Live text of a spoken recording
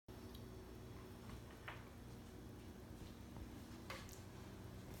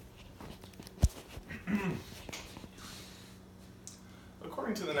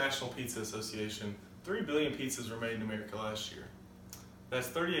According to the National Pizza Association, 3 billion pizzas were made in America last year. That's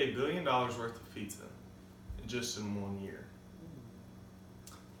 $38 billion worth of pizza just in 1 year.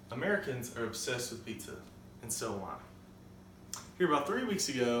 Americans are obsessed with pizza, and so am I. Here, about 3 weeks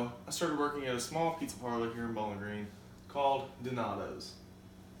ago, I started working at a small pizza parlor here in Bowling Green called Donato's.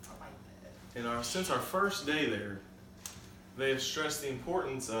 I like that. And since our first day there, they have stressed the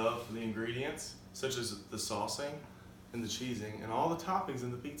importance of the ingredients, such as the saucing and the cheesing and all the toppings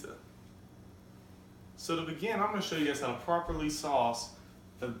in the pizza. So to begin, I'm going to show you guys how to properly sauce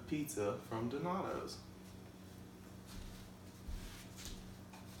a pizza from Donato's.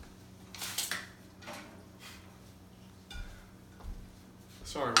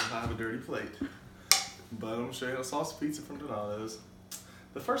 Sorry if I have a dirty plate, but I'm going to show you how to sauce a pizza from Donato's.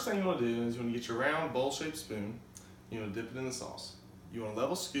 The first thing you want to do is you want to get your round bowl-shaped spoon. You want to dip it in the sauce. You want a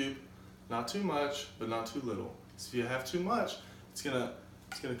level scoop, not too much, but not too little. So if you have too much, it's gonna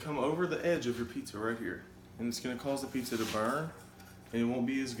come over the edge of your pizza right here, and it's gonna cause the pizza to burn, and it won't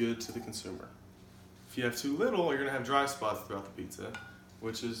be as good to the consumer. If you have too little, you're gonna have dry spots throughout the pizza,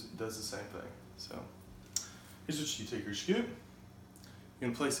 which does the same thing. So here's what you take your scoop. You're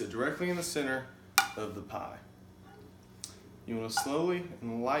gonna place it directly in the center of the pie. You want to slowly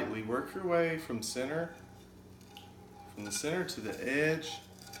and lightly work your way from the center to the edge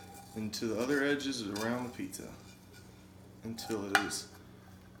and to the other edges around the pizza until it is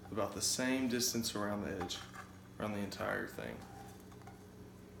about the same distance around the edge, around the entire thing.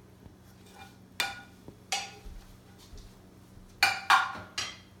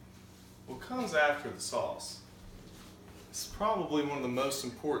 What comes after the sauce is probably one of the most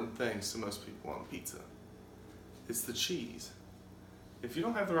important things to most people on pizza. It's the cheese. If you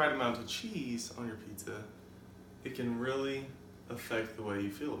don't have the right amount of cheese on your pizza, it can really affect the way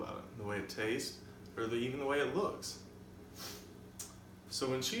you feel about it, the way it tastes, or even the way it looks. So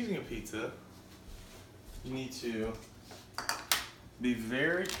when cheesing a pizza, you need to be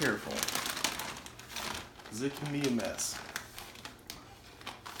very careful, because it can be a mess.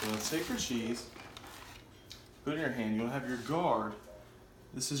 You want to take your cheese, put it in your hand. You want to have your guard.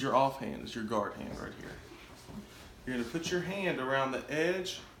 This is your off hand, it's your guard hand right here. You're going to put your hand around the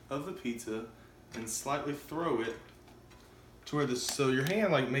edge of the pizza and slightly throw it to where so your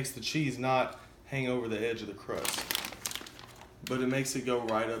hand makes the cheese not hang over the edge of the crust, but it makes it go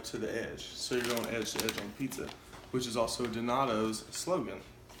right up to the edge. So you're going edge to edge on pizza, which is also Donato's slogan.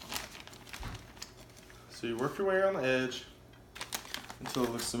 So you work your way around the edge until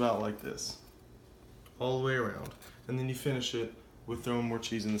it looks about like this, all the way around, and then you finish it with throwing more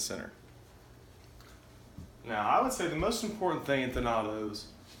cheese in the center. Now, I would say the most important thing at Donato's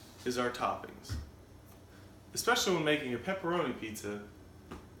is our toppings. Especially when making a pepperoni pizza,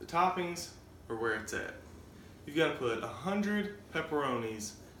 the toppings are where it's at. You've got to put 100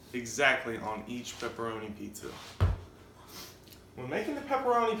 pepperonis exactly on each pepperoni pizza. When making the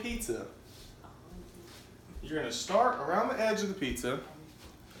pepperoni pizza, you're going to start around the edge of the pizza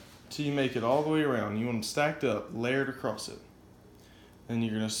till you make it all the way around. You want them stacked up, layered across it. Then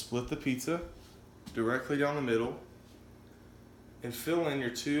you're going to split the pizza directly down the middle and fill in your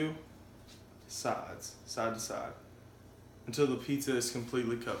two sides, side to side, until the pizza is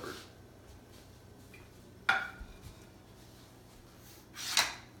completely covered.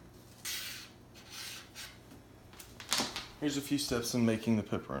 Here's a few steps in making the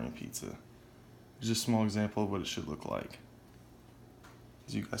pepperoni pizza. Here's a small example of what it should look like,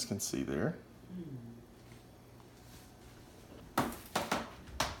 as you guys can see there.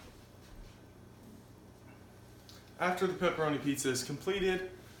 After the pepperoni pizza is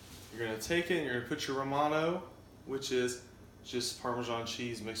completed, you're going to take it and you're going to put your Romano, which is just Parmesan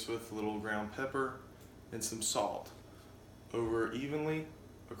cheese mixed with a little ground pepper and some salt, over evenly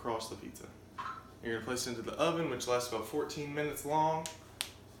across the pizza. You're going to place it into the oven, which lasts about 14 minutes long,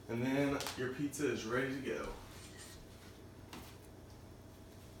 and then your pizza is ready to go.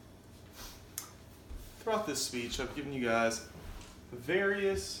 Throughout this speech, I've given you guys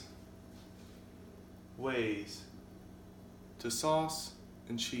various ways to sauce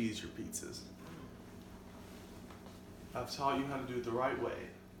and cheese your pizzas. I've taught you how to do it the right way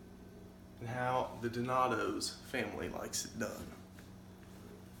and how the Donato's family likes it done.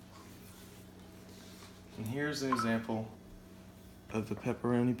 And here's an example of the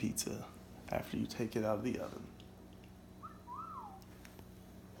pepperoni pizza after you take it out of the oven.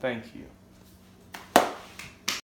 Thank you.